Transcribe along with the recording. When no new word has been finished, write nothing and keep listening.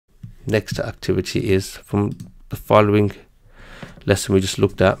next activity is from the following lesson we just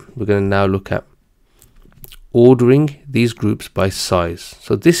looked at. We're going to now look at ordering these groups by size.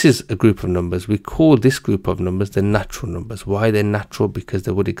 So this is a group of numbers. We call this group of numbers the natural numbers. Why they're natural? Because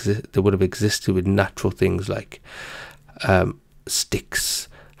they would have existed with natural things like sticks,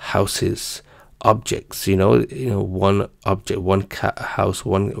 houses, objects. One object, one cat, a house,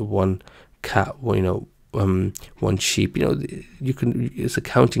 one cat, one sheep. It's a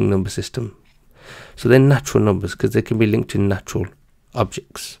counting number system. So they're natural numbers because they can be linked to natural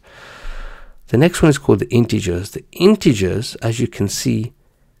objects. The next one is called the integers. The integers, as you can see,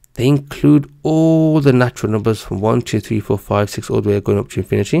 they include all the natural numbers from 1, 2, 3, 4, 5, 6, all the way going up to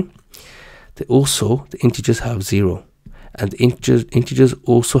infinity. The integers have 0. And the integers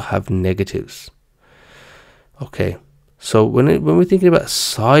also have negatives. Okay, so when we're thinking about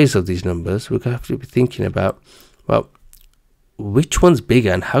size of these numbers, we're going to have to be thinking about, well, which one's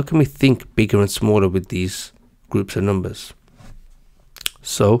bigger and how can we think bigger and smaller with these groups of numbers?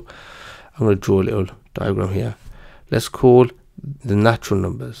 So I'm going to draw a little diagram here. Let's call the natural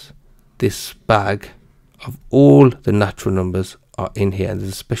numbers. This bag of all the natural numbers are in here, and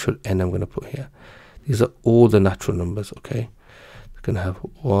there's a special n I'm going to put here. These are all the natural numbers, okay? We're going to have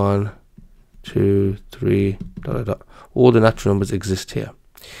 1, 2, 3, ... All the natural numbers exist here.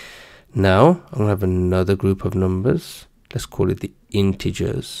 Now I'm going to have another group of numbers. Let's call it the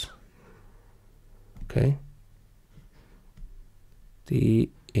integers. Okay? The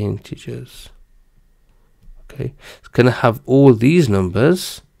integers. Okay, it's going to have all these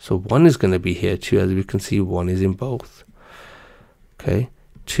numbers. So 1 is going to be here too. As we can see, 1 is in both. Okay,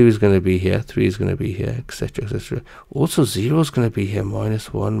 2 is going to be here, 3 is going to be here, etc, etc. Also 0 is going to be here,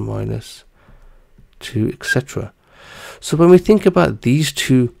 -1, -2, etc. So when we think about these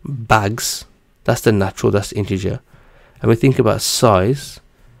two bags, that's the natural, that's the integer, and we think about size,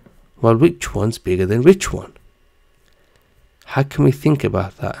 well, which one's bigger than which one? How can we think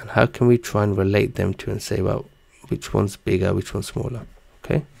about that, and how can we try and relate them to and say, well, which one's bigger, which one's smaller?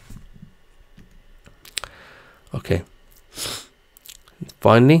 Okay.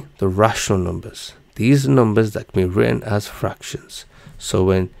 Finally, the rational numbers. These are numbers that can be written as fractions. So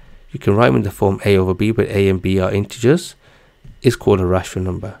when you can write them in the form a over b, but a and b are integers, is called a rational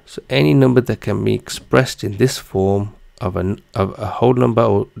number. So any number that can be expressed in this form of a whole number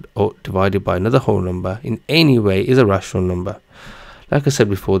or divided by another whole number in any way is a rational number. Like I said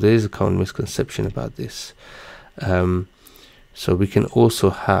before, there is a common misconception about this. So we can also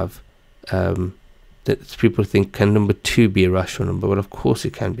have that people think, can number 2 be a rational number? Well, of course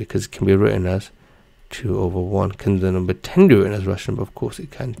it can, because it can be written as 2 over 1. Can the number 10 be written as rational number? Of course it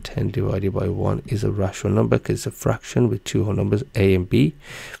can. 10 divided by 1 is a rational number because it's a fraction with two whole numbers, a and b,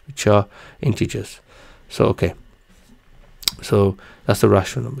 which are integers. So okay, so that's the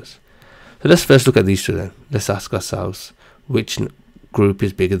rational numbers. So let's first look at these two then. Let's ask ourselves which group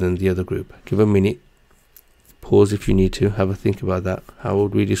is bigger than the other group. Give a minute, pause if you need to, have a think about that. How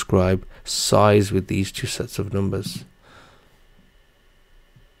would we describe size with these two sets of numbers?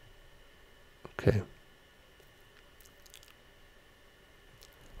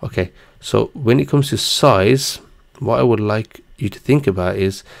 Okay, so when it comes to size, what I would like you to think about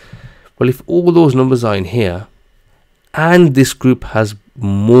is, well, if all those numbers are in here and this group has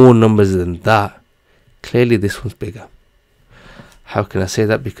more numbers than that, clearly this one's bigger. How can I say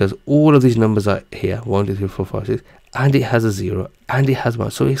that? Because all of these numbers are here, 1, 2, 3, 4, 5, 6, and it has a 0 and it has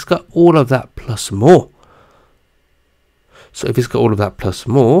 1, so it's got all of that plus more. So if it's got all of that plus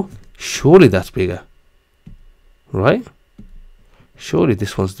more, surely that's bigger, right? Surely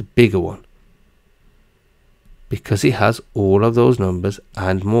this one's the bigger one because it has all of those numbers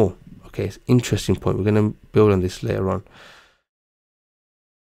and more. Okay, it's an interesting point. We're going to build on this later on.